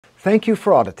Thank you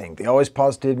for auditing the Always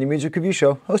Positive New Music Review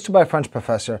Show, hosted by a French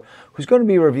professor who's going to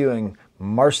be reviewing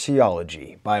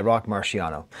Marciology by Roc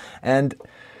Marciano. And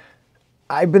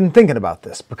I've been thinking about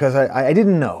this because I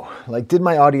didn't know, like, did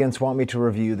my audience want me to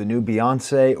review the new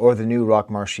Beyonce or the new Roc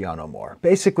Marciano more?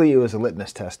 Basically, it was a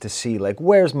litmus test to see, like,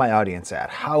 where's my audience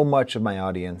at? How much of my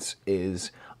audience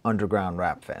is underground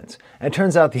rap fans? And it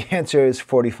turns out the answer is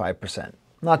 45%.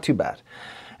 Not too bad.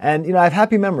 And, you know, I have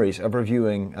happy memories of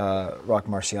reviewing Roc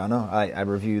Marciano. I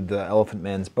reviewed the Elephant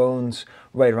Man's Bones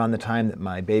right around the time that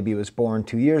my baby was born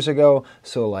 2 years ago.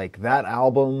 So, like, that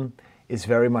album is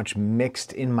very much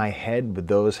mixed in my head with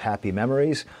those happy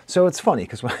memories. So it's funny,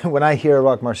 because when I hear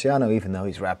Roc Marciano, even though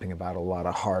he's rapping about a lot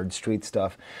of hard street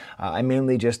stuff, I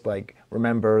mainly just, like,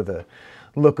 remember the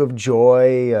look of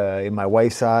joy in my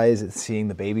wife's eyes at seeing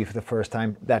the baby for the first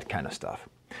time, that kind of stuff.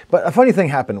 But a funny thing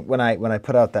happened when I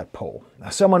put out that poll.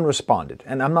 Someone responded,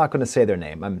 and I'm not going to say their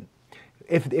name.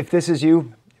 If this is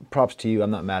you, props to you.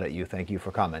 I'm not mad at you. Thank you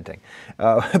for commenting.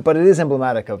 But it is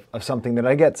emblematic of something that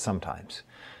I get sometimes.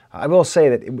 I will say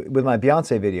that with my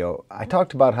Beyonce video, I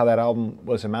talked about how that album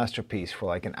was a masterpiece for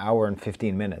like an hour and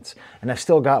 15 minutes, and I've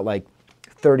still got like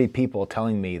 30 people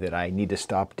telling me that I need to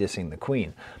stop dissing the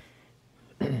Queen.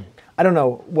 I don't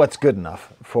know what's good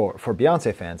enough for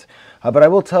Beyonce fans, but I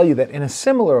will tell you that in a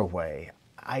similar way,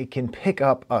 I can pick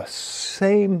up a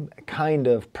same kind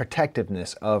of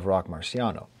protectiveness of Roc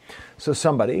Marciano. So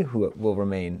somebody who will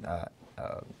remain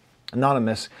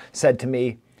anonymous said to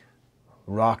me,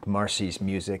 Roc Marci's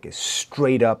music is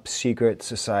straight up secret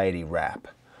society rap,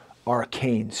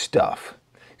 arcane stuff.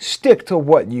 Stick to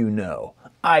what you know.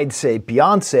 I'd say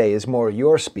Beyonce is more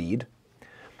your speed.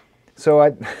 So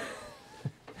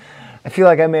I feel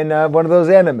like I'm in one of those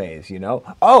animes, you know?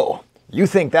 Oh, you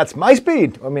think that's my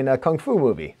speed? I mean, a kung fu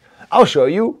movie. I'll show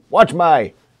you. Watch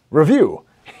my review.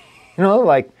 You know,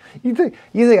 like, you think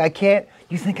I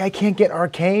can't get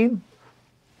arcane?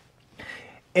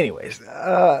 Anyways,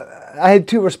 I had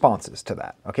two responses to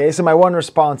that, okay? So my one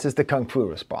response is the kung fu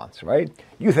response, right?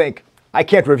 You think I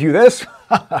can't review this?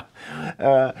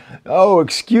 Oh,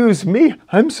 excuse me,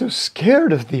 I'm so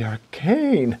scared of the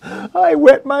arcane. I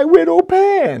wet my widow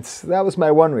pants. That was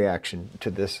my one reaction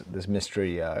to this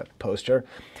mystery poster.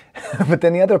 But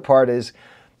then the other part is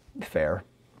fair.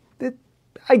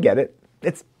 I get it.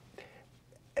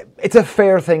 It's a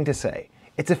fair thing to say.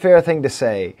 It's a fair thing to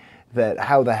say that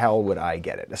how the hell would I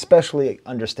get it? Especially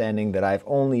understanding that I've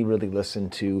only really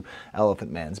listened to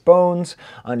Elephant Man's Bones,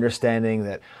 understanding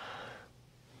that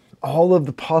all of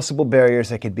the possible barriers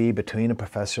that could be between a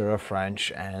professor of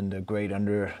French and a great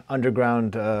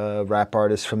underground rap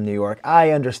artist from New York.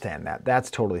 I understand that. That's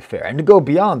totally fair. And to go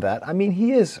beyond that, I mean,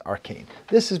 he is arcane.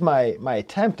 This is my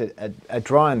attempt at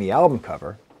drawing the album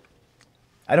cover.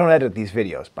 I don't edit these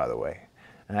videos, by the way.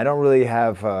 And I don't really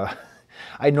have...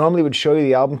 I normally would show you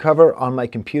the album cover on my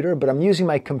computer, but I'm using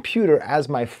my computer as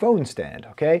my phone stand,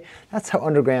 okay? That's how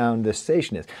underground this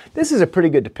station is. This is a pretty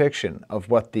good depiction of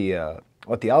what the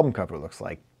album cover looks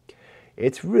like.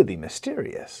 It's really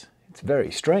mysterious. It's very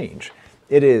strange.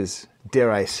 It is,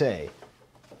 dare I say,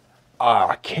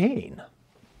 arcane.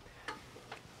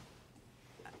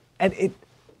 And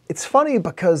it's funny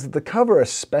because the cover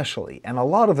especially, and a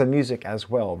lot of the music as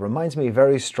well, reminds me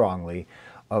very strongly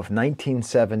of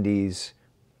 1970s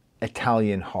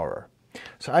Italian horror.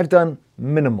 So I've done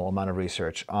minimal amount of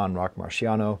research on Roc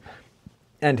Marciano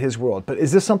and his world, but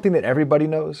is this something that everybody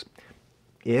knows?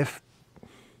 If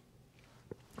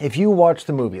you watch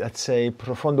the movie, let's say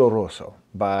Profondo Rosso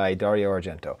by Dario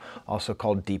Argento, also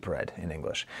called Deep Red in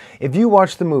English. If you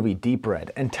watch the movie Deep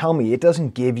Red and tell me it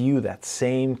doesn't give you that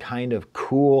same kind of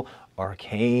cool,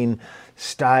 arcane,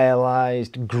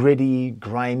 stylized, gritty,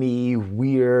 grimy,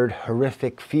 weird,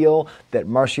 horrific feel that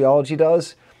Marciology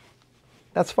does,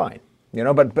 that's fine. You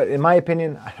know, but in my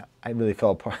opinion, I really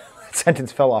fell apart. That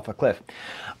sentence fell off a cliff.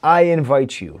 I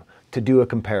invite you to do a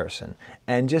comparison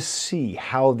and just see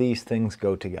how these things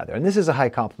go together. And this is a high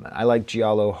compliment. I like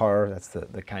giallo horror. That's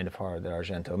the kind of horror that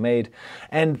Argento made.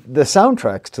 And the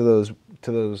soundtracks to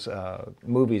those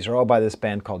movies are all by this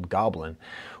band called Goblin,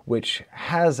 which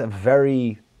has a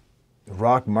very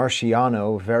Roc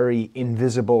Marciano, very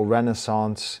invisible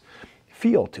Renaissance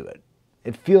feel to it.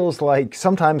 It feels like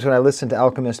sometimes when I listen to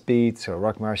Alchemist beats or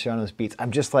Roc Marciano's beats, I'm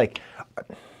just like,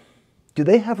 do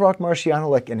they have Roc Marciano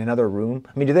like in another room?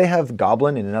 I mean, do they have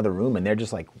Goblin in another room and they're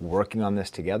just like working on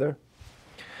this together?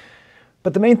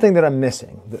 But the main thing that I'm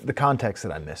missing, the context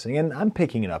that I'm missing, and I'm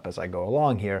picking it up as I go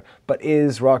along here, but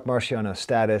is Roc Marciano's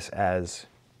status as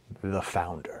the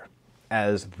founder,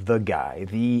 as the guy,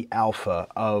 the alpha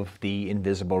of the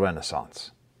invisible Renaissance.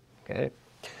 Okay?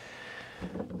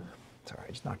 Sorry,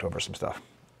 I just knocked over some stuff.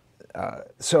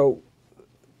 So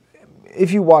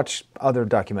if you watch other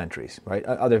documentaries, right,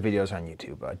 other videos on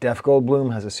YouTube, Def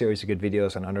Goldblum has a series of good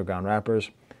videos on underground rappers.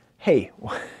 Hey,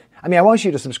 I mean, I want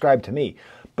you to subscribe to me,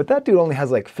 but that dude only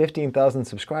has like 15,000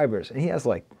 subscribers, and he has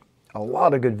like a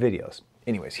lot of good videos.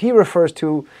 Anyways, he refers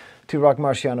to Roc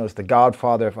Marciano as the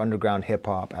godfather of underground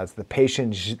hip-hop, as the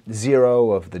patient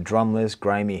zero of the drumless,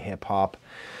 grimy hip-hop.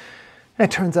 And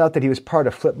it turns out that he was part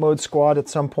of Flip Mode Squad at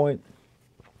some point.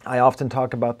 I often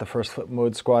talk about the first Flip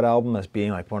Mode Squad album as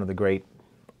being like one of the great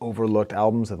overlooked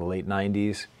albums of the late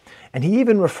 90s. And he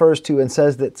even refers to and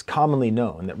says that it's commonly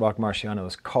known that Roc Marciano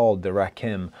is called the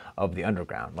Rakim of the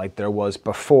underground, like there was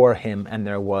before him and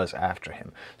there was after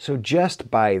him. So just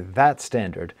by that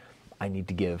standard, I need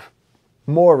to give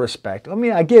more respect. I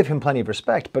mean, I give him plenty of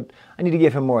respect, but I need to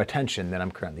give him more attention than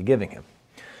I'm currently giving him.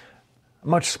 A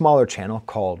much smaller channel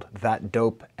called That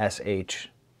Dope SH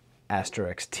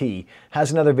 *T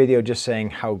has another video just saying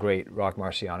how great Roc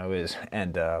Marciano is,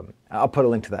 and I'll put a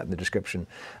link to that in the description.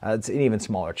 It's an even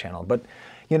smaller channel, but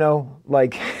you know,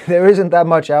 like there isn't that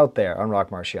much out there on Roc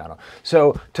Marciano.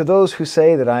 So to those who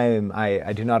say that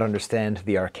I do not understand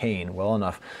the arcane well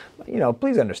enough, you know,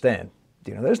 please understand.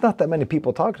 You know, there's not that many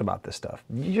people talking about this stuff.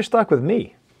 You're stuck with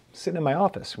me, sitting in my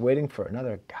office, waiting for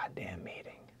another goddamn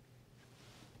meeting.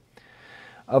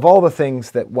 Of all the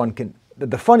things that one can,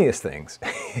 the funniest things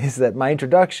is that my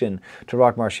introduction to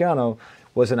Roc Marciano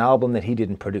was an album that he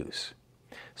didn't produce.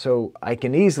 So I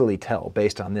can easily tell,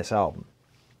 based on this album,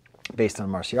 based on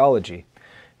Marciology,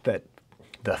 that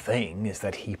the thing is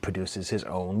that he produces his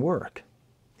own work.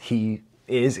 He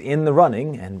is in the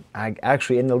running, and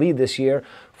actually in the lead this year,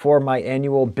 for my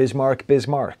annual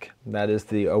Bismarck. That is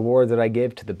the award that I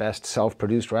give to the best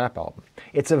self-produced rap album.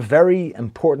 It's a very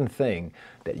important thing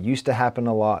that used to happen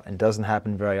a lot and doesn't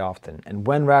happen very often. And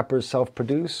when rappers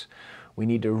self-produce, we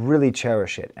need to really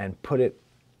cherish it and put it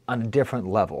on a different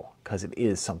level, because it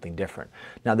is something different.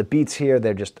 Now the beats here,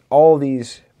 they're just all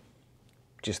these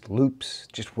just loops.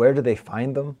 Just where do they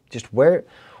find them? Just where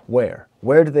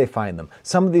do they find them?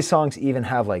 Some of these songs even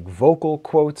have like vocal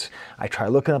quotes. I try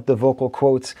looking up the vocal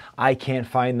quotes. I can't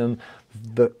find them.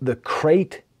 The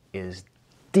crate is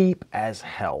deep as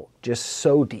hell. Just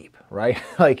so deep, right?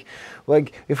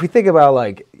 like if we think about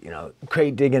like, you know,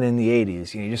 crate digging in the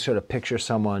 80s, you know, you just sort of picture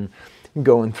someone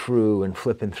going through and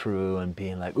flipping through and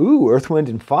being like, ooh, Earth, Wind,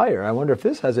 and Fire. I wonder if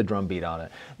this has a drum beat on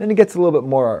it. Then it gets a little bit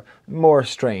more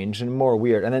strange and more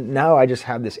weird. And then now I just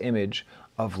have this image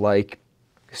of like,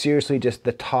 seriously, just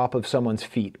the top of someone's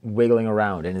feet wiggling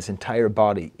around and his entire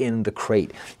body in the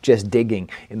crate, just digging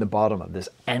in the bottom of this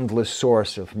endless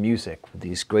source of music with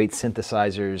these great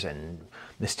synthesizers and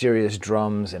mysterious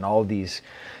drums and all these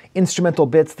instrumental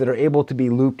bits that are able to be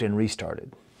looped and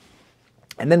restarted.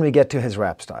 And then we get to his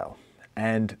rap style.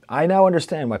 And I now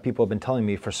understand why people have been telling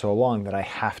me for so long that I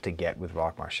have to get with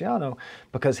Roc Marciano,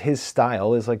 because his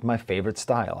style is like my favorite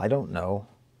style. I don't know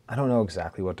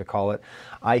exactly what to call it.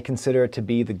 I consider it to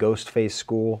be the Ghostface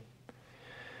school.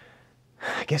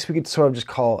 I guess we could sort of just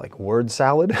call it like word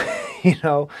salad, you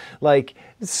know, like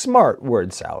smart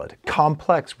word salad,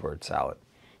 complex word salad.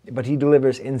 But he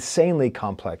delivers insanely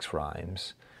complex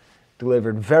rhymes,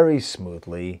 delivered very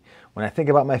smoothly. When I think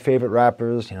about my favorite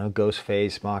rappers, you know,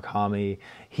 Ghostface, Mach-Hommy,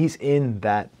 he's in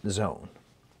that zone.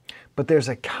 But there's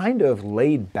a kind of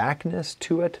laid backness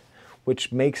to it,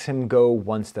 which makes him go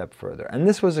one step further. And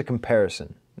this was a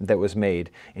comparison that was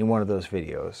made in one of those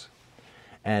videos.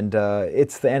 And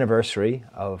it's the anniversary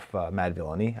of Mad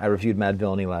Villainy. I reviewed Mad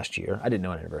Villainy last year. I didn't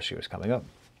know an anniversary was coming up.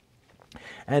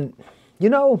 And, you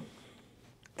know,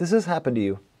 does this happen to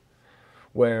you?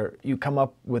 Where you come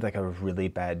up with like a really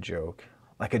bad joke,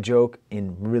 like a joke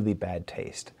in really bad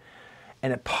taste,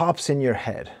 and it pops in your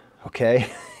head,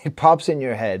 okay? It pops in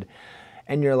your head,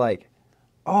 and you're like,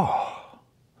 oh,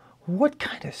 what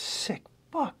kind of sick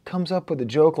fuck comes up with a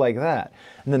joke like that?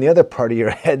 And then the other part of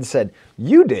your head said,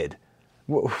 you did.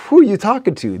 Who are you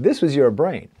talking to? This was your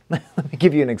brain. Let me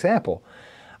give you an example.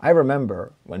 I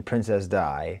remember when Princess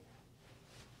Di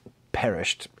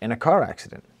perished in a car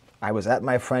accident. I was at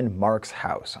my friend Mark's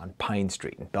house on Pine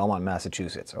Street in Belmont,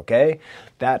 Massachusetts, okay?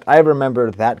 I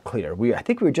remember that clear. I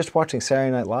think we were just watching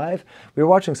Saturday Night Live. We were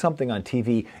watching something on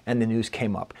TV and the news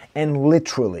came up. And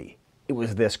literally, it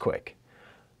was this quick.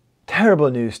 Terrible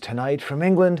news tonight from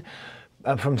England,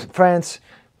 from France.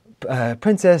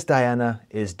 Princess Diana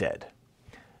is dead.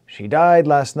 She died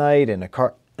last night in a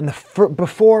car. And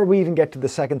before we even get to the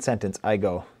second sentence, I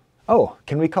go, oh,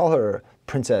 can we call her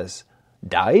Princess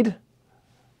Died?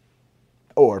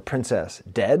 Or Princess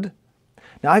Dead?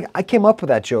 Now, I came up with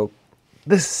that joke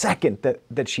the second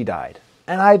that she died.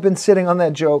 And I've been sitting on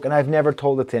that joke and I've never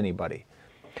told it to anybody.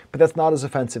 but that's not as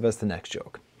offensive as the next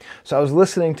joke. So I was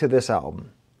listening to this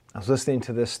album, I was listening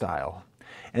to this style,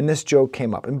 and this joke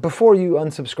came up. And before you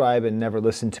unsubscribe and never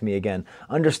listen to me again,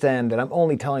 understand that I'm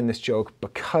only telling this joke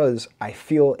because I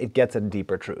feel it gets at a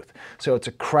deeper truth. So it's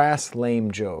a crass, lame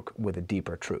joke with a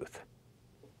deeper truth.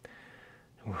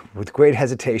 With great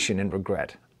hesitation and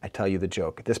regret, I tell you the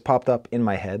joke. This popped up in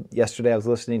my head. Yesterday I was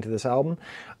listening to this album.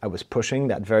 I was pushing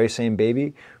that very same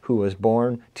baby who was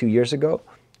born 2 years ago.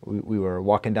 We were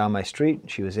walking down my street.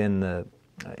 She was in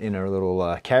her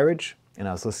little carriage, and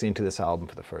I was listening to this album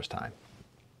for the first time.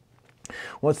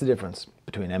 What's the difference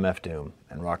between MF Doom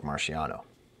and Roc Marciano?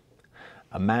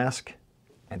 A mask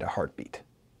and a heartbeat.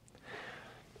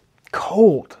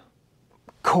 Cold.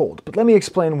 Cold. But let me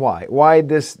explain why. Why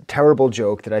this terrible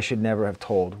joke that I should never have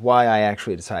told, why I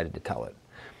actually decided to tell it.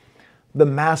 The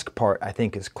mask part, I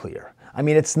think, is clear. I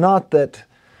mean, it's not that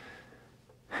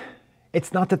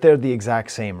they're the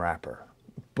exact same rapper,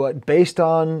 but based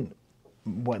on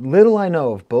what little I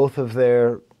know of both of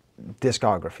their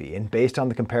discography, and based on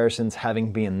the comparisons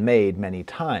having been made many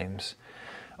times.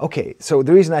 Okay, so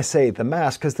the reason I say the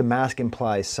mask, because the mask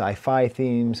implies sci-fi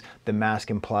themes, the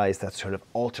mask implies that sort of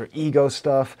alter ego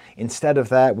stuff. Instead of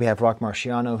that, we have Roc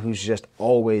Marciano, who's just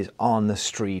always on the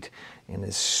street, in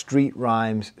his street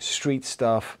rhymes, street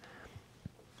stuff.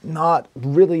 Not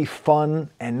really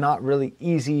fun and not really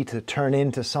easy to turn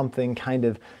into something kind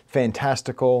of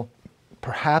fantastical,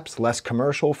 perhaps less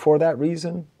commercial for that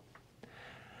reason.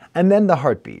 And then the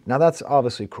heartbeat. Now that's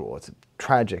obviously cruel. It's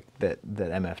tragic that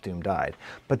MF Doom died.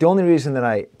 But the only reason that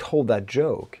I told that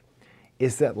joke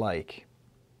is that, like,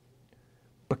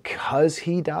 because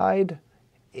he died,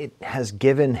 it has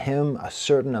given him a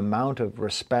certain amount of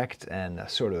respect and a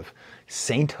sort of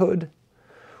sainthood,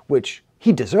 which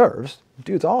he deserves.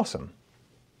 Dude's awesome.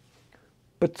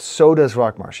 But so does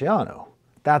Roc Marciano.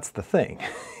 That's the thing.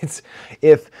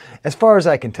 As far as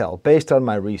I can tell, based on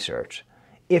my research,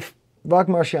 if Roc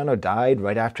Marciano died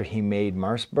right after he made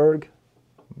Marchberg?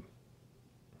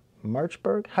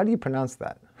 How do you pronounce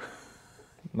that?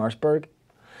 Marchberg?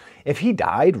 If he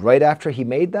died right after he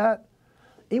made that,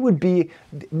 it would be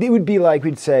like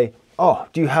we'd say, oh,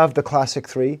 do you have the classic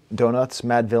three? Donuts,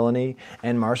 Mad Villainy,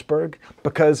 and Marchberg?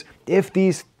 Because if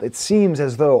these, it seems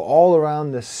as though all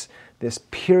around this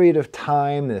period of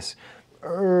time, this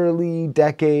early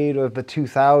decade of the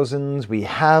 2000s, we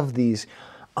have these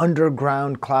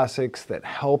underground classics that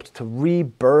helped to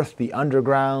rebirth the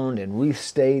underground and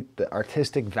restate the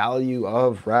artistic value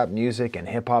of rap music and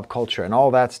hip-hop culture and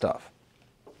all that stuff.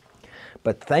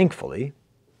 But thankfully,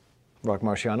 Roc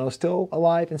Marciano is still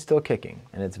alive and still kicking,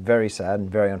 and it's very sad and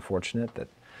very unfortunate that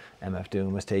MF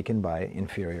Doom was taken by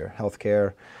inferior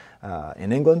healthcare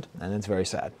in England, and it's very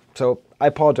sad. So I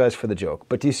apologize for the joke,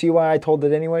 but do you see why I told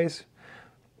it anyways?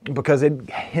 Because it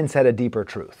hints at a deeper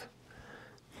truth.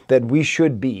 That we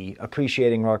should be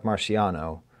appreciating Roc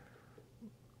Marciano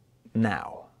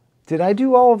now. Did I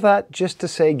do all of that just to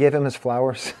say give him his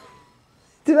flowers?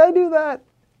 Did I do that?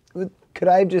 Could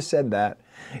I have just said that?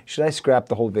 Should I scrap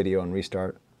the whole video and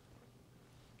restart?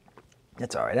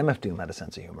 It's all right. MF Doom had a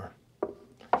sense of humor.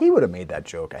 He would have made that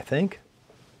joke, I think.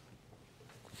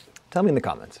 Tell me in the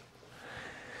comments.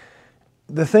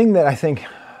 The thing that I think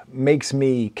makes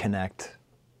me connect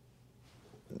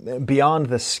beyond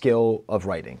the skill of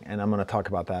writing, and I'm going to talk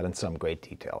about that in some great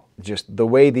detail, just the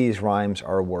way these rhymes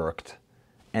are worked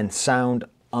and sound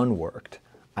unworked.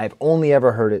 I've only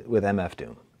ever heard it with MF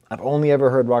Doom. I've only ever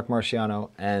heard Roc Marciano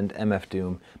and MF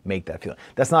Doom make that feeling.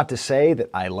 That's not to say that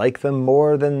I like them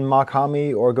more than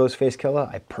Mach-Hommy or Ghostface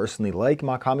Killah. I personally like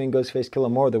Mach-Hommy and Ghostface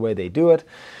Killah more the way they do it,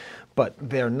 but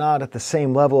they're not at the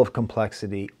same level of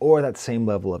complexity or that same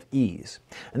level of ease.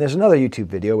 And there's another YouTube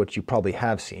video, which you probably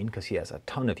have seen because he has a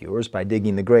ton of viewers, by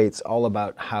Digging the Greats, all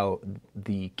about how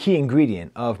the key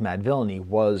ingredient of Mad Villainy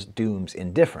was Doom's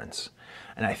indifference.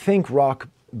 And I think Roc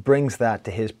brings that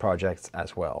to his projects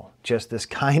as well. Just this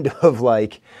kind of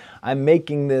like, I'm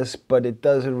making this, but it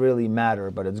doesn't really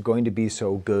matter, but it's going to be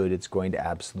so good, it's going to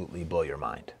absolutely blow your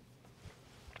mind.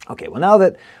 Okay, well now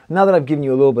that I've given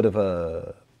you a little bit of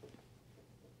a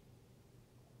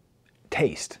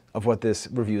taste of what this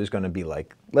review is going to be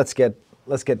like, let's get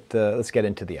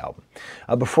into the album.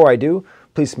 Before I do,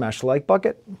 please smash the like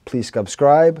bucket, please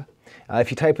subscribe. If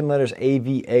you type in letters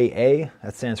AVAA,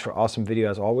 that stands for awesome video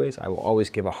as always. I will always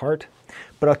give a heart.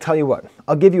 But I'll tell you what,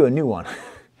 I'll give you a new one.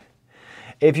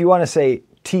 If you want to say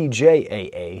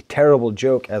TJAA, terrible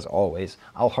joke as always,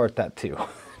 I'll heart that too.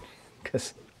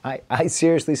 Because I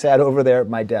seriously sat over there at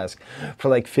my desk for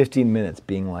like 15 minutes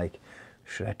being like,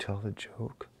 should I tell the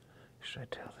joke? Should I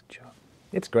tell the joke?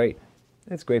 It's great.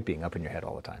 It's great being up in your head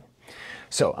all the time.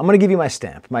 So I'm going to give you my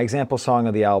stamp, my example song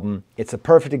of the album. It's a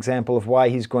perfect example of why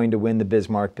he's going to win the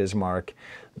Bismarck.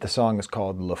 The song is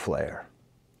called Le Flair.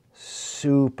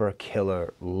 Super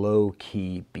killer,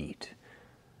 low-key beat.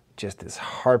 Just this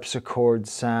harpsichord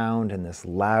sound and this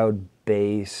loud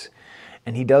bass.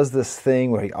 And he does this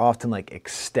thing where he often like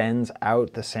extends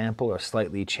out the sample or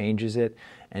slightly changes it.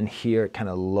 And here it kind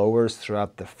of lowers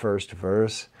throughout the first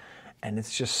verse. And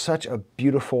it's just such a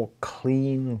beautiful,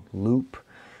 clean loop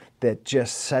that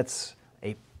just sets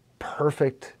a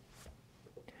perfect,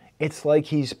 it's like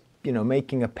he's, you know,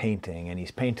 making a painting and he's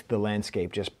painted the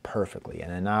landscape just perfectly.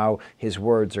 And then now his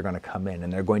words are going to come in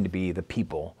and they're going to be the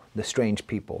people, the strange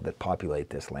people that populate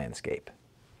this landscape.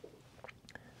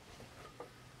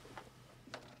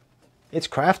 It's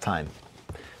craft time.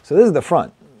 So this is the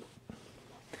front.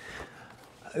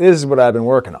 This is what I've been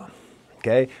working on.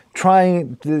 Okay,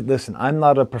 listen, I'm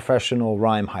not a professional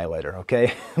rhyme highlighter,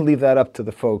 okay? Leave that up to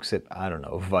the folks at, I don't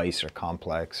know, Vice or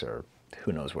Complex or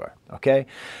who knows where, okay?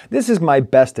 This is my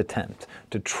best attempt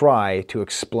to try to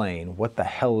explain what the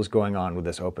hell is going on with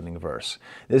this opening verse.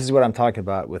 This is what I'm talking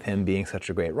about with him being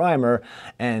such a great rhymer,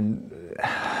 and,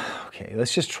 okay,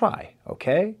 let's just try,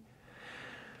 okay?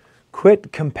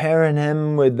 Quit comparing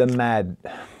him with the mandem.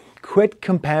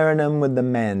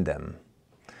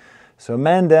 So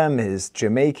mandem is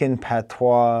Jamaican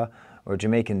patois or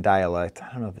Jamaican dialect.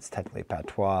 I don't know if it's technically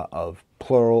patois of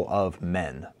plural of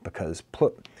men, because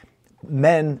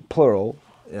men, plural,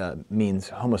 means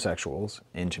homosexuals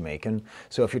in Jamaican.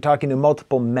 So if you're talking to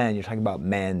multiple men, you're talking about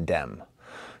mandem.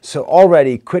 So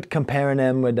already, quit comparing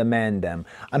them with the mandem.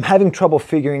 I'm having trouble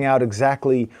figuring out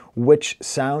exactly which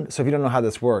sound. So if you don't know how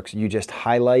this works, you just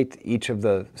highlight each of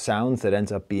the sounds that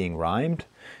ends up being rhymed,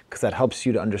 because that helps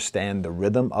you to understand the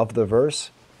rhythm of the verse.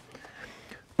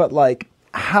 But like,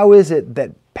 how is it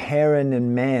that parent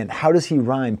and man, how does he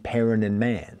rhyme parent and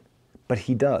man? But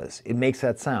he does. It makes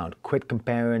that sound. Quit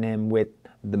comparing him with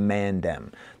the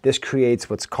mandem. This creates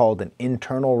what's called an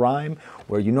internal rhyme,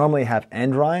 where you normally have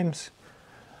end rhymes.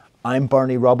 I'm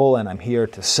Barney Rubble and I'm here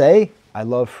to say, I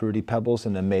love Fruity Pebbles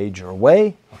in a major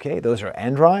way. Okay, those are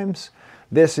end rhymes.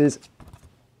 This is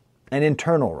an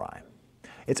internal rhyme.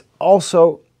 It's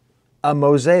also a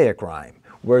mosaic rhyme,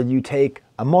 where you take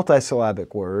a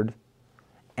multisyllabic word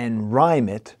and rhyme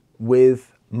it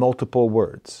with multiple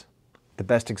words. The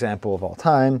best example of all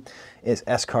time is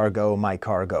escargot, my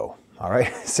cargo. All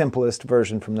right, simplest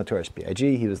version from Notorious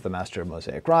B.I.G. He was the master of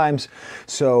mosaic rhymes.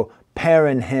 So,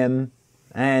 parent, him,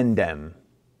 and them.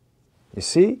 You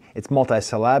see, it's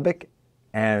multisyllabic,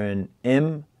 Aaron,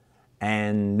 im,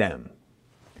 and them.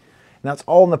 Now it's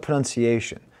all in the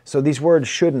pronunciation. So these words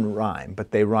shouldn't rhyme,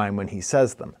 but they rhyme when he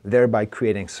says them, thereby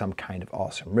creating some kind of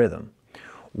awesome rhythm.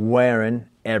 Wearing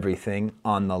everything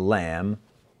on the lamb,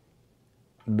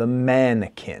 the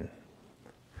mannequin.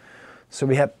 So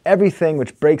we have everything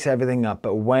which breaks everything up,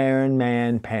 but wearing,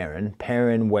 man, parent,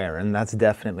 wearing, that's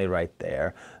definitely right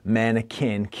there.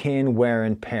 Mannequin, kin,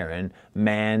 wearing, parent,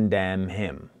 man, damn,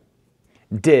 him.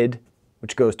 Did,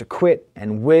 which goes to quit,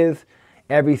 and with,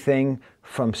 everything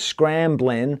from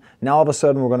scrambling. Now all of a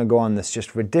sudden we're going to go on this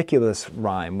just ridiculous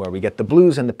rhyme where we get the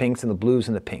blues and the pinks and the blues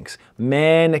and the pinks.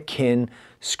 Mannequin,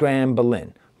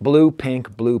 scrambling. Blue,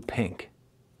 pink.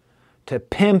 To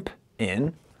pimp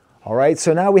in. All right,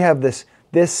 so now we have this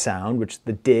sound, which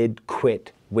the did,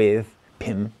 quit, with,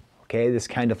 pim. Okay, this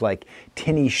kind of like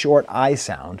tinny short I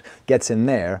sound gets in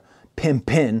there.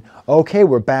 Pin. Okay,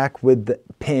 we're back with the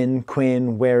pin,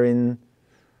 quin, wherein.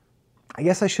 I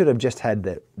guess I should have just had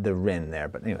the rin there,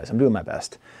 but anyways, I'm doing my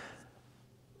best.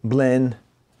 Blin,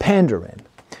 pandarin.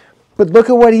 But look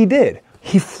at what he did.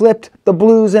 He flipped the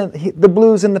blues and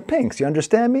the pinks. You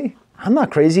understand me? I'm not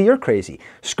crazy, you're crazy.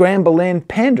 Scramblin,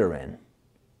 pandarin.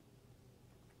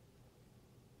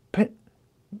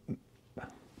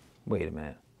 Wait a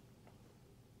minute.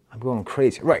 I'm going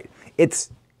crazy. Right. It's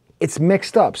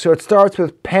mixed up. So it starts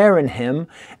with parent, him,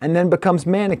 and then becomes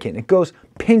mannequin. It goes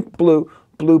pink, blue,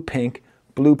 blue, pink,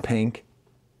 pink,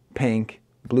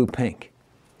 blue, pink.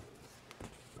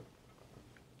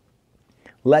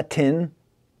 Latin,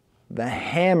 the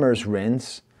hammers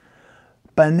rinse,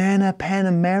 banana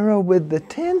Panamera with the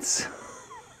tints.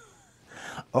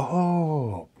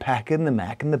 Oh, packing the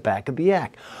mac in the back of the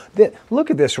yak. Look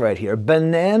at this right here.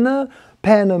 Banana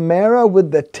Panamera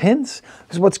with the tints.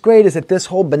 Because what's great is that this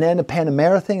whole banana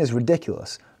Panamera thing is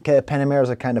ridiculous. Okay, a Panamera is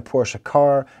a kind of Porsche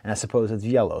car, and I suppose it's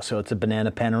yellow, so it's a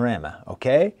banana panorama,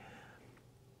 okay?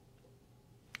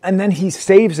 And then he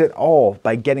saves it all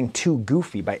by getting too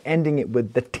goofy, by ending it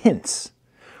with the tints,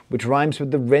 which rhymes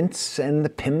with the rinse and the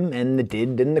pim and the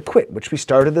did and the quit, which we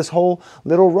started this whole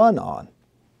little run on.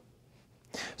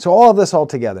 So all of this all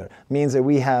together means that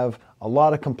we have a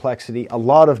lot of complexity, a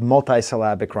lot of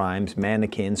multisyllabic rhymes,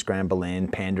 mannequin, scramble in,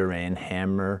 pander in,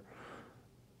 hammer.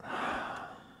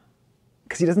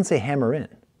 Because he doesn't say hammer in.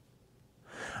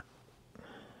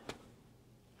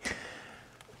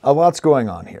 A lot's going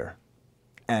on here.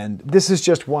 And this is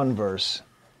just one verse.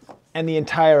 And the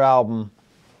entire album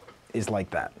is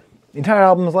like that. The entire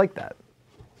album is like that.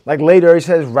 Like later he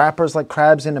says, rappers like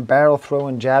crabs in a barrel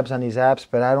throwing jabs on these apps,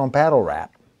 but I don't battle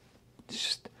rap. It's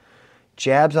just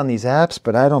jabs on these apps,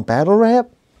 but I don't battle rap?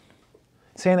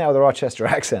 Saying that with a Rochester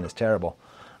accent is terrible.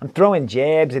 I'm throwing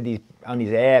jabs at on these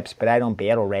apps, but I don't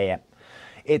battle rap.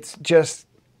 It's just,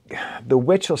 the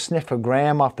witch will sniff a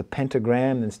gram off the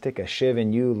pentagram, then stick a shiv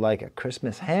in you like a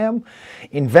Christmas ham.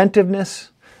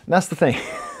 Inventiveness, and that's the thing.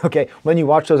 Okay, when you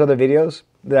watch those other videos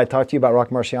that I talked to you about Roc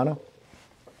Marciano,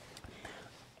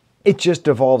 it just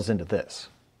devolves into this.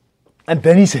 And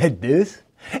then he said this,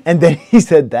 and then he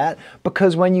said that,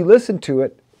 because when you listen to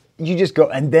it, you just go,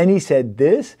 and then he said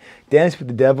this, dance with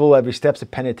the devil, every step's a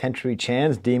penitentiary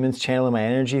chance, demons channeling my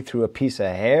energy through a piece of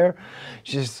hair.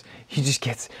 You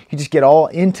just get all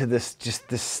into this, just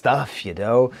this stuff, you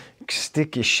know.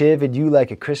 Stick your shiv in you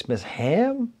like a Christmas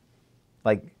ham.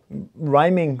 Like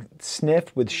rhyming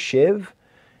sniff with shiv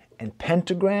and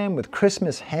pentagram with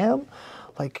Christmas ham.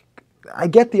 Like, I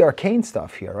get the arcane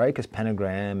stuff here, right? Because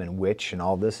pentagram and witch and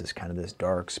all this is kind of this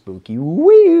dark, spooky,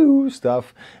 woo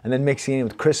stuff. And then mixing it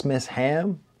with Christmas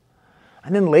ham.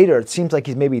 And then later, it seems like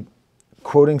he's maybe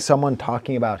quoting someone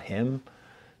talking about him.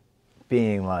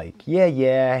 Being like,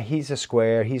 yeah, he's a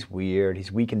square, he's weird,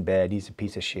 he's weak in bed, he's a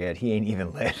piece of shit, he ain't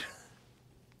even lit.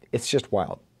 It's just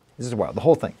wild. This is wild. The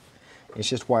whole thing. It's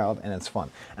just wild and it's fun.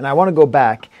 And I want to go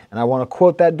back and I want to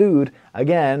quote that dude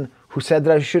again who said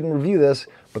that I shouldn't review this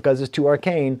because it's too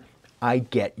arcane. I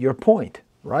get your point,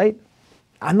 right?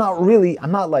 I'm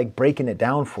not like breaking it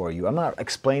down for you. I'm not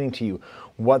explaining to you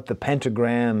what the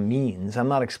pentagram means. I'm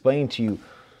not explaining to you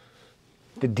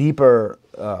the deeper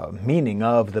meaning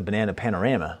of the banana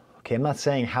panorama. Okay, I'm not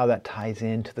saying how that ties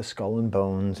into the skull and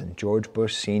bones and George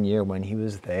Bush Sr. when he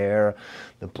was there,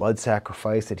 the blood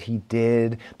sacrifice that he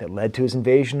did that led to his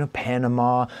invasion of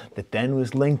Panama, that then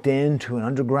was linked into an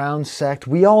underground sect.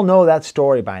 We all know that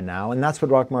story by now, and that's what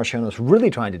Roc Marciano is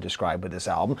really trying to describe with this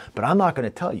album, but I'm not going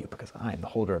to tell you because I am the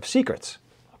holder of secrets,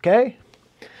 okay?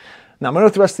 Now, I'm going to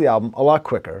go through the rest of the album a lot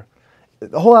quicker.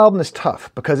 The whole album is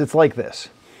tough because it's like this.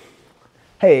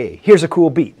 Hey, here's a cool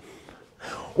beat.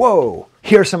 Whoa,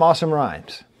 here's some awesome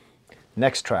rhymes.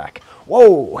 Next track.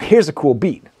 Whoa, here's a cool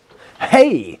beat.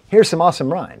 Hey, here's some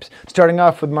awesome rhymes. Starting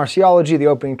off with Marciology, the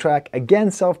opening track,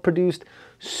 again self-produced,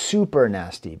 super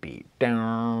nasty beat.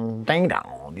 Down, dang,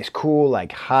 down. These cool,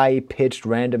 like high-pitched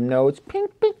random notes.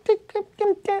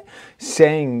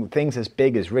 Saying things as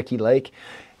big as Ricky Lake.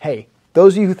 Hey,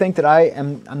 those of you who think that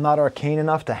I'm not arcane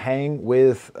enough to hang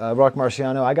with Roc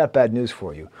Marciano, I got bad news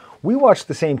for you. We watch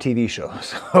the same TV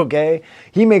shows, okay?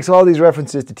 He makes all these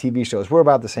references to TV shows. We're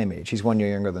about the same age. He's 1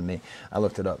 year younger than me. I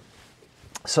looked it up.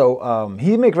 So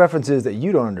he makes references that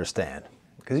you don't understand.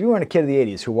 Because you weren't a kid of the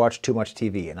 80s who watched too much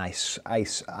TV. And I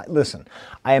listen,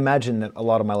 I imagine that a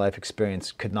lot of my life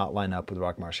experience could not line up with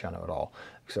Roc Marciano at all.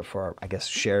 Except for our, I guess,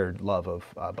 shared love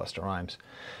of Busta Rhymes.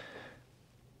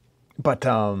 But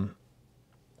I'm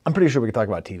pretty sure we could talk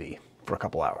about TV for a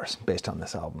couple hours based on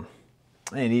this album.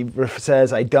 And he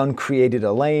says, I done created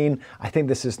a lane. I think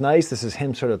this is nice. This is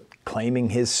him sort of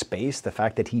claiming his space. The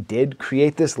fact that he did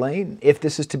create this lane, if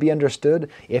this is to be understood,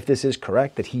 if this is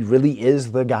correct, that he really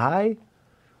is the guy,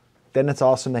 then it's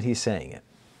awesome that he's saying it.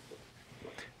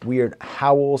 Weird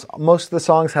howls. Most of the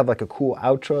songs have like a cool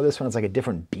outro. This one has like a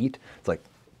different beat. It's like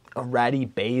a ratty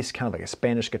bass, kind of like a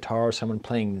Spanish guitar, someone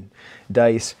playing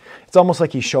dice. It's almost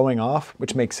like he's showing off,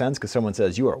 which makes sense because someone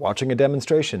says, you are watching a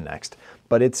demonstration next.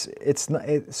 But it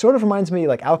sort of reminds me,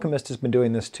 like Alchemist has been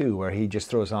doing this too, where he just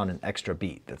throws on an extra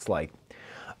beat that's like,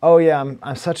 oh yeah,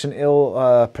 I'm such an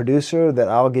ill producer that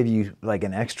I'll give you like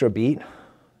an extra beat.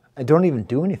 I don't even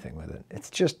do anything with it. It's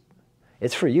just,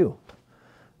 it's for you.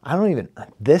 I don't even,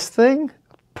 this thing?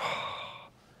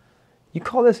 You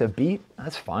call this a beat?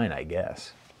 That's fine, I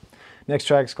guess. Next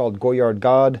track is called Goyard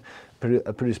God,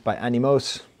 produced by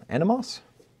Animos. Animos?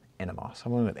 Animos.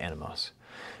 I'm going with Animos.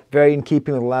 Very in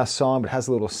keeping with the last song, but has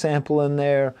a little sample in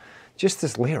there. Just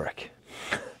this lyric.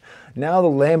 Now the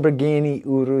Lamborghini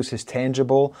Urus is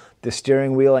tangible. The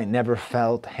steering wheel ain't never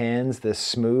felt hands this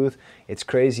smooth. It's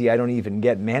crazy I don't even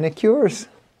get manicures.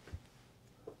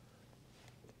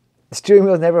 The steering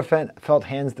wheel never felt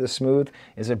hands this smooth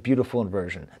is a beautiful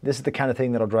inversion. This is the kind of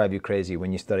thing that'll drive you crazy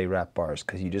when you study rap bars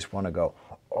because you just want to go,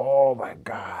 oh my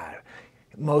God.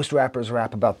 Most rappers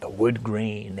rap about the wood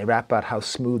grain. They rap about how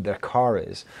smooth their car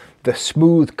is. The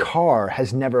smooth car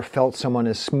has never felt someone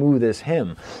as smooth as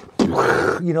him.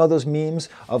 You know those memes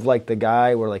of like the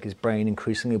guy where like his brain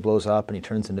increasingly blows up and he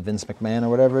turns into Vince McMahon or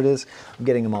whatever it is? I'm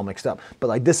getting them all mixed up. But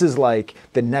like this is like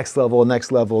the next level,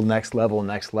 next level, next level,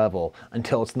 next level,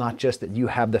 until it's not just that you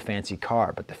have the fancy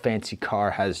car, but the fancy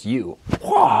car has you.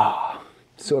 Wow!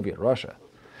 Soviet Russia.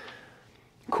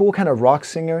 Cool kind of rock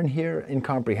singer in here,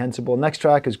 incomprehensible. Next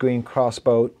track is Green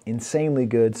Crossbow, insanely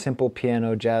good, simple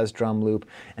piano, jazz, drum loop,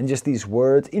 and just these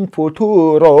words, in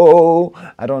futuro.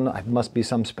 I don't know, it must be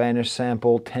some Spanish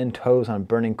sample, 10 toes on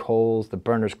burning coals, the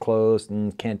burner's closed,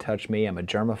 and can't touch me, I'm a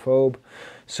germaphobe.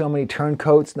 So many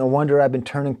turncoats, no wonder I've been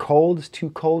turning cold, it's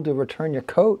too cold to return your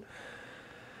coat.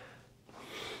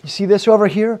 You see this over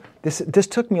here? This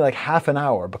took me like half an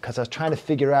hour because I was trying to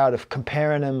figure out if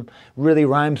comparing him really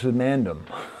rhymes with Mandem,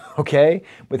 okay?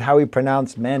 With how he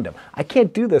pronounced Mandem. I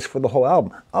can't do this for the whole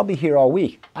album. I'll be here all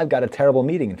week. I've got a terrible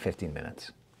meeting in 15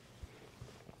 minutes.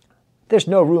 There's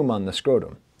no room on the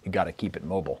scrotum. You gotta keep it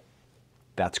mobile.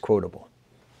 That's quotable.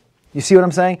 You see what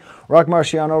I'm saying? Roc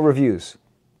Marciano reviews.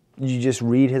 You just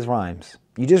read his rhymes.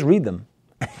 You just read them.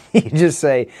 You just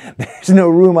say, there's no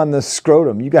room on the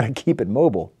scrotum. You got to keep it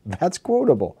mobile. That's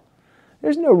quotable.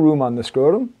 There's no room on the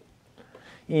scrotum.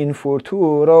 In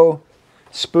futuro.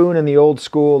 Spoon in the old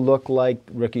school looked like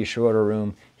Ricky Schroeder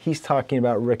room. He's talking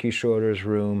about Ricky Schroeder's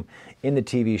room in the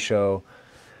TV show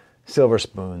Silver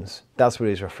Spoons. That's what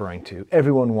he's referring to.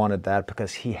 Everyone wanted that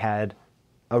because he had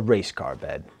a race car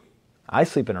bed. I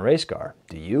sleep in a race car.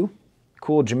 Do you?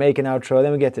 Cool Jamaican outro.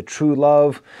 Then we get to True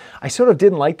Love. I sort of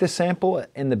didn't like this sample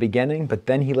in the beginning, but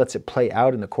then he lets it play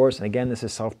out in the chorus. And again, this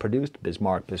is self-produced.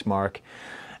 Bismarck, Bismarck.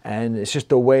 And it's just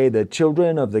the way the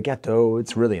children of the ghetto,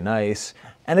 it's really nice.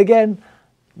 And again,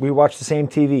 we watch the same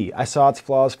TV. I saw its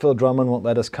flaws. Phil Drummond won't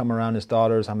let us come around his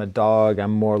daughters. I'm a dog.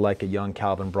 I'm more like a young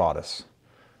Calvin Broadus.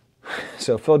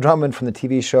 So Phil Drummond from the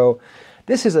TV show.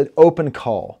 This is an open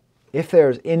call. If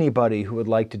there's anybody who would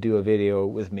like to do a video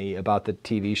with me about the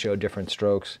TV show Different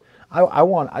Strokes,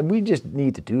 we just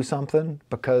need to do something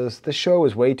because the show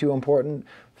is way too important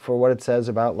for what it says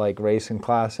about like race and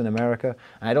class in America.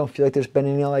 And I don't feel like there's been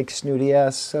any like snooty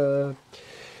ass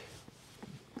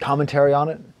commentary on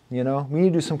it. You know, we need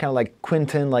to do some kind of like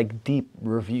Quentin like deep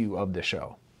review of the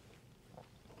show.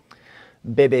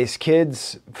 Bebe's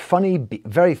Kids, funny,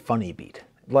 very funny beat.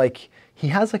 Like he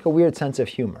has like a weird sense of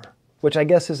humor. Which I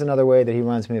guess is another way that he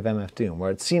reminds me of MF Doom,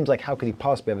 where it seems like how could he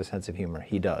possibly have a sense of humor?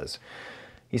 He does.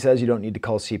 He says you don't need to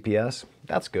call CPS.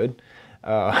 That's good.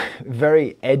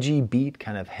 Very edgy beat,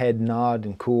 kind of head nod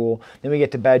and cool. Then we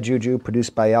get to Bad Juju,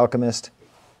 produced by Alchemist.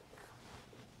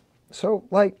 So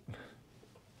like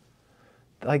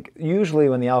usually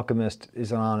when the Alchemist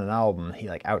is on an album, he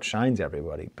like outshines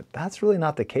everybody, but that's really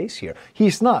not the case here.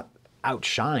 He's not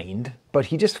outshined, but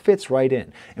he just fits right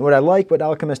in. And what I like what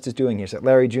Alchemist is doing here is that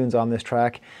Larry June's on this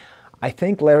track. I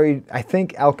think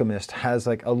Alchemist has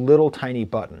like a little tiny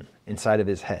button inside of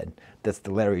his head that's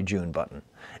the Larry June button.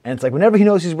 And it's like whenever he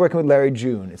knows he's working with Larry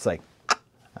June, it's like,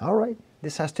 all right,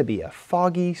 this has to be a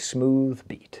foggy, smooth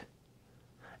beat.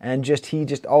 And he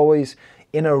just always,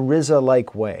 in a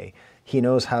RZA-like way, he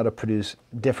knows how to produce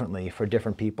differently for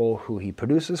different people who he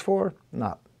produces for.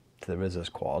 Not to the RZA's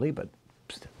quality, but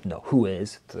no, who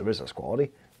is to the RZA's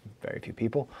quality. Very few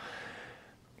people.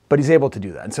 But he's able to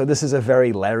do that. And so this is a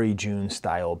very Larry June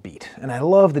style beat. And I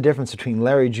love the difference between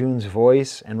Larry June's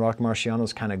voice and Roc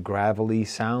Marciano's kind of gravelly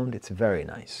sound. It's very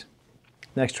nice.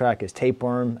 Next track is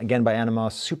Tapeworm, again by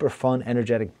Animos. Super fun,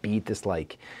 energetic beat. This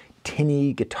like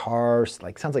tinny guitar,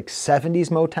 like sounds like 70s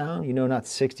Motown, you know, not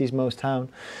 60s Motown.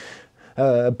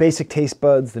 Basic taste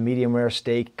buds, the medium rare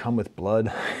steak come with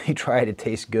blood. You try it, it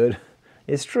tastes good.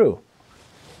 It's true.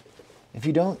 If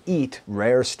you don't eat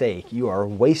rare steak, you are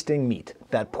wasting meat.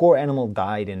 That poor animal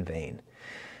died in vain.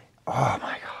 Oh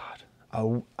my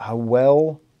God. How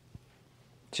well,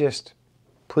 just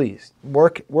please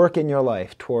work in your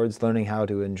life towards learning how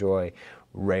to enjoy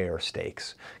rare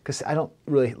steaks. Because I don't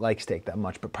really like steak that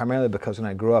much, but primarily because when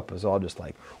I grew up, it was all just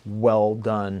like well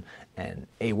done and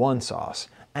A1 sauce.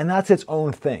 And that's its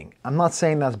own thing. I'm not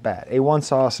saying that's bad. A1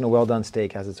 sauce and a well done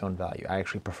steak has its own value. I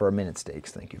actually prefer minute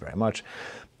steaks, thank you very much.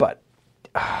 But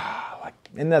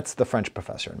and that's the French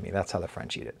professor in me. That's how the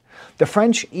French eat it. The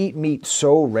French eat meat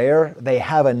so rare, they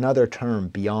have another term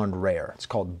beyond rare. It's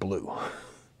called blue.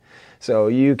 So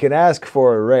you can ask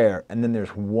for a rare, and then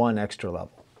there's one extra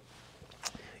level.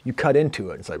 You cut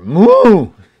into it, it's like, moo!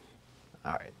 All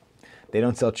right. They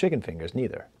don't sell chicken fingers,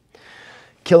 neither.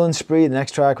 Killin' Spree, the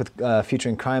next track with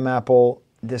featuring Crime Apple.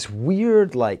 this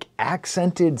weird, like,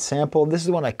 accented sample. This is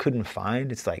the one I couldn't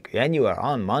find. It's like, and you are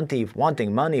on Monty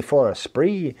wanting money for a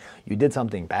spree. You did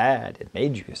something bad. It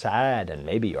made you sad, and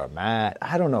maybe you're mad.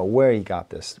 I don't know where he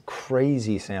got this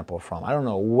crazy sample from. I don't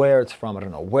know where it's from. I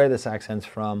don't know where this accent's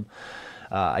from.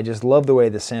 I just love the way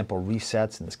the sample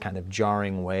resets in this kind of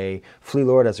jarring way. Flea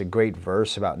Lord has a great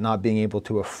verse about not being able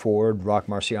to afford Roc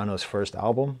Marciano's first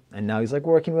album, and now he's like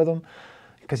working with him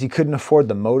because he couldn't afford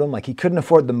the modem. Like, he couldn't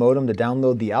afford the modem to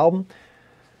download the album.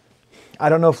 I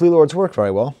don't know if Flea Lord's work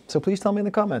very well, so please tell me in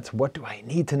the comments, what do I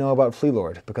need to know about Flea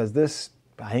Lord? Because this,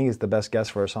 I think, is the best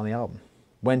guest verse on the album.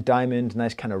 Went Diamond,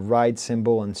 nice kind of ride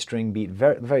cymbal and string beat,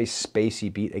 very, very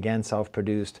spacey beat, again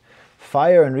self-produced.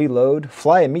 Fire and reload,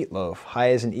 fly a meatloaf,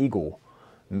 high as an eagle.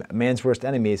 Man's worst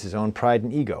enemy is his own pride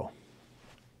and ego.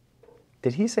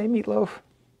 Did he say meatloaf?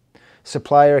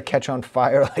 Supplier, catch on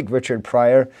fire like Richard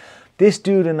Pryor. This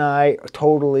dude and I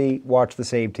totally watched the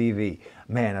same TV.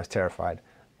 Man, I was terrified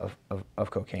of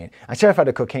cocaine. I was terrified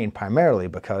of cocaine primarily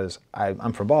because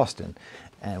I'm from Boston.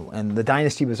 And the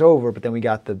dynasty was over, but then we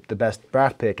got the best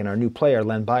draft pick, and our new player,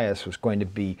 Len Bias, was going to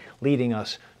be leading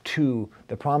us to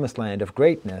the promised land of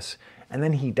greatness. And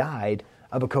then he died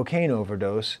of a cocaine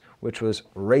overdose, which was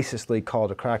racistly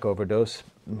called a crack overdose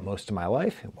most of my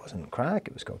life. It wasn't crack,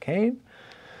 it was cocaine.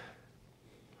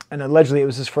 And allegedly it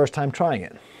was his first time trying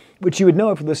it, which you would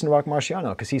know if you listened to Roc Marciano,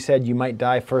 because he said you might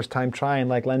die first time trying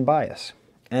like Len Bias.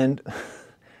 And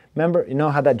remember, you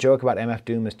know how that joke about MF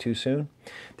Doom is too soon?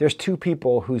 There's two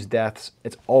people whose deaths,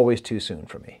 it's always too soon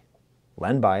for me.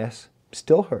 Len Bias,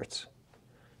 still hurts.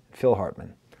 Phil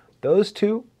Hartman. Those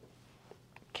two,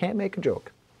 can't make a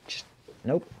joke. Just,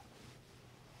 nope.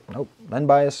 Nope. Len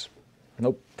Bias,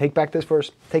 nope. Take back this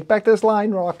verse. Take back this line,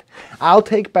 Roc. I'll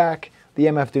take back the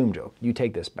MF Doom joke. You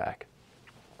take this back.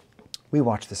 We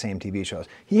watch the same TV shows.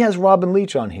 He has Robin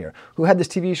Leach on here, who had this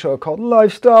TV show called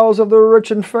Lifestyles of the Rich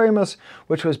and Famous,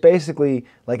 which was basically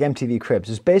like MTV Cribs.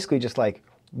 It was basically just like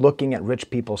looking at rich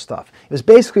people's stuff. It was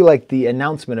basically like the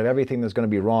announcement of everything that's going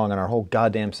to be wrong in our whole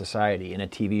goddamn society in a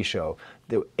TV show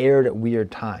that aired at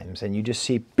weird times. And you just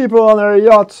see people on their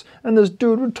yachts, and this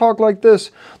dude would talk like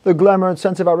this. The glamour and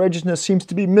sense of outrageousness seems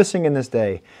to be missing in this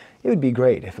day. It would be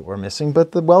great if it were missing,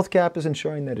 but the wealth gap is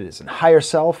ensuring that it isn't. Higher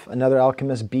Self, another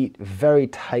Alchemist beat, very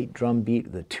tight drum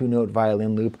beat, the two-note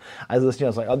violin loop. I was listening, I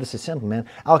was like, oh, this is simple, man.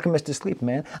 Alchemist is sleeping,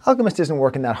 man. Alchemist isn't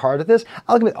working that hard at this.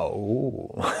 Alchemist,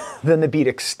 oh. Then the beat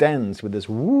extends with this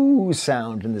woo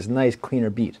sound and this nice,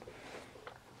 cleaner beat.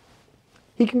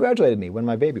 He congratulated me when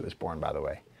my baby was born, by the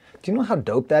way. Do you know how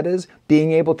dope that is?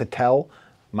 Being able to tell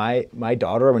my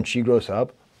daughter when she grows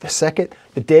up,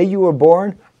 the day you were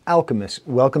born, Alchemist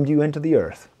welcomed you into the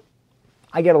earth.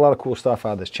 I get a lot of cool stuff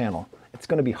out of this channel. It's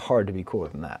going to be hard to be cooler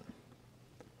than that.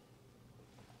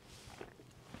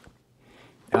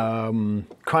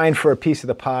 Crying for a piece of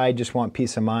the pie, just want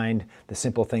peace of mind, the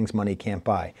simple things money can't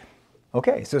buy.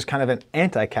 Okay, so it's kind of an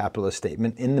anti-capitalist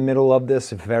statement in the middle of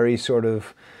this very sort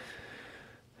of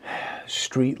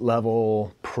street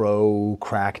level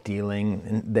pro-crack dealing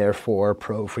and therefore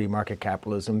pro-free market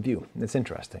capitalism view. It's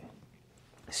interesting.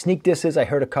 Sneak disses, I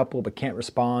heard a couple but can't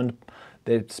respond.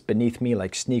 That's beneath me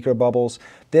like sneaker bubbles.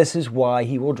 This is why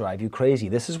he will drive you crazy.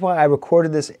 This is why I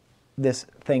recorded this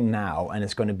thing now, and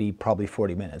it's going to be probably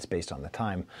 40 minutes based on the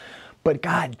time. But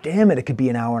god damn it, it could be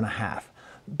an hour and a half.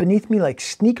 Beneath me like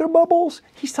sneaker bubbles?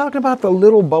 He's talking about the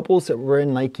little bubbles that were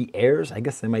in Nike Airs. I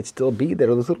guess they might still be. There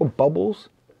are those little bubbles.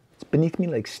 It's beneath me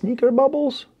like sneaker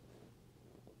bubbles.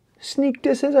 Sneak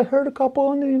disses, I heard a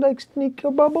couple and they like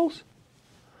sneaker bubbles.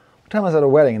 Time I was at a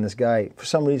wedding and this guy, for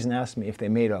some reason, asked me if they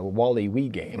made a Wall-E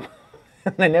game.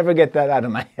 And I never get that out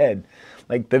of my head.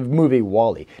 Like the movie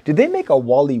Wall-E. Did they make a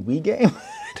Wall-E game?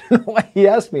 I don't know why he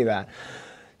asked me that.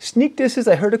 Sneak disses,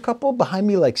 I heard a couple behind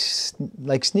me like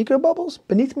sneaker bubbles.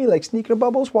 Beneath me like sneaker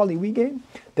bubbles, Wall-E game.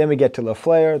 Then we get to La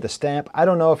Flare, the stamp. I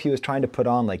don't know if he was trying to put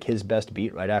on like his best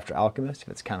beat right after Alchemist, if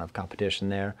it's kind of competition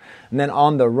there. And then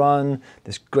On the Run,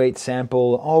 this great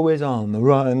sample, Always on the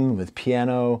Run with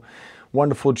piano.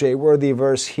 Wonderful Jay Worthy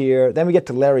verse here. Then we get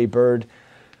to Larry Bird.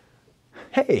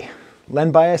 Hey,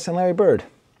 Len Bias and Larry Bird.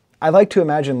 I like to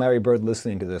imagine Larry Bird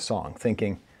listening to this song,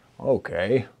 thinking,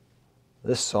 okay,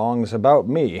 this song's about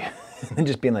me. And then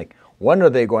just being like, when are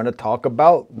they going to talk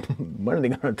about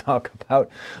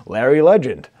Larry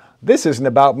Legend? This isn't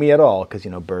about me at all, because,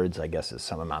 you know, Birds, I guess, is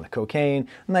some amount of cocaine.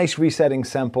 Nice resetting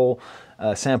sample,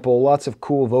 lots of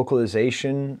cool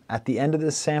vocalization at the end of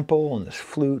this sample, and this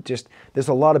flute. Just, there's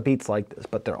a lot of beats like this,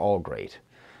 but they're all great.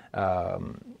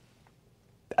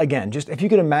 again, just if you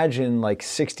could imagine like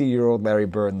 60-year-old Larry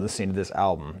Bird listening to this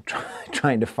album,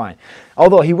 trying to find,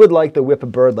 although he would like to whip a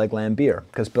bird like Lambier,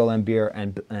 because Bill Lambier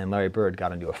and Larry Bird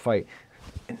got into a fight.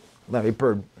 And Larry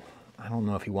Bird, I don't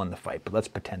know if he won the fight, but let's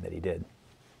pretend that he did.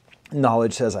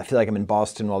 Knowledge says, I feel like I'm in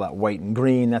Boston, all that white and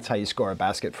green. That's how you score a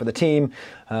basket for the team.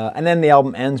 And then the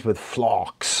album ends with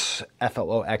Flox,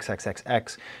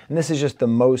 Floxxxx. And this is just the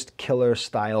most killer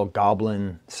style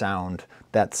goblin sound,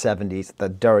 that 70s, the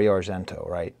Dario Argento,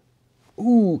 right?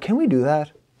 Ooh, can we do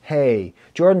that? Hey,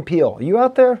 Jordan Peele, are you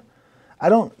out there? I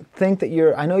don't think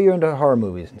that I know you're into horror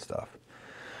movies and stuff,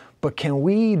 but can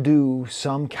we do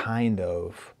some kind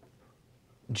of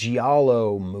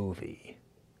giallo movie?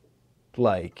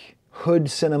 Like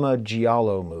Hood Cinema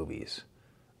giallo movies.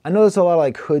 I know there's a lot of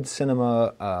like Hood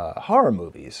Cinema horror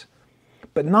movies,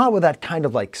 but not with that kind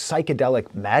of like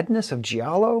psychedelic madness of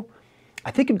giallo.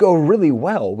 I think it'd go really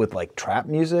well with like trap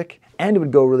music, and it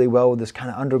would go really well with this kind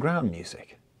of underground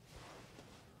music.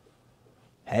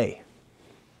 Hey,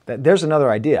 there's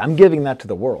another idea. I'm giving that to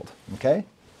the world, okay?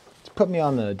 Let's put me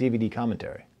on the DVD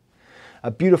commentary. A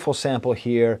beautiful sample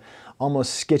here,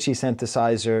 almost sketchy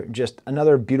synthesizer, just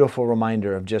another beautiful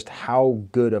reminder of just how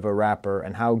good of a rapper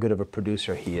and how good of a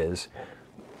producer he is.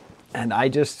 And I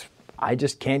just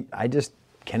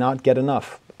cannot get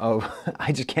enough of,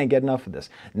 I just can't get enough of this.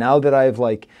 Now that I've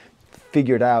like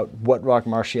figured out what Roc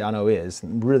Marciano is,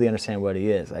 and really understand what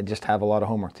he is, I just have a lot of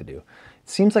homework to do. It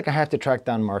seems like I have to track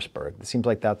down Marsberg. It seems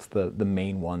like that's the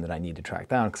main one that I need to track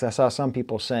down, because I saw some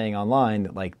people saying online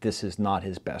that like this is not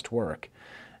his best work.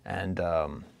 And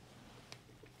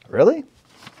really?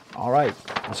 All right,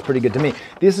 that's pretty good to me.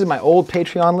 This is my old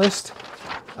Patreon list.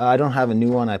 I don't have a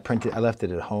new one. I left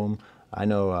it at home. I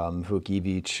know Vuk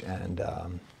Ivic and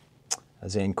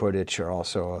Zane Kordic are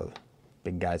also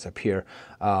big guys up here.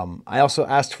 I also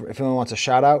asked if anyone wants a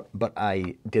shout out, but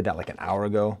I did that like an hour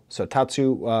ago. So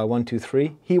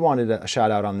Tatsu123, he wanted a shout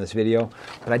out on this video,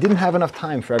 but I didn't have enough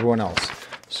time for everyone else.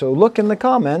 So look in the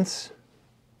comments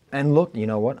and look, you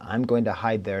know what? I'm going to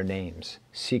hide their names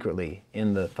secretly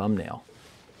in the thumbnail.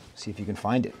 See if you can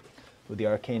find it with the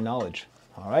arcane knowledge.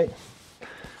 All right.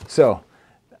 So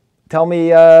tell me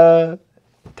what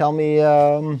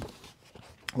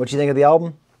you think of the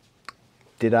album.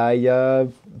 Did I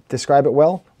describe it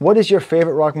well? What is your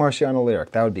favorite Roc Marciano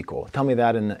lyric? That would be cool. Tell me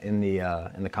that in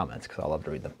the comments, because I'll love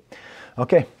to read them.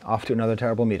 Okay, off to another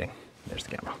terrible meeting. There's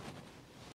the camera.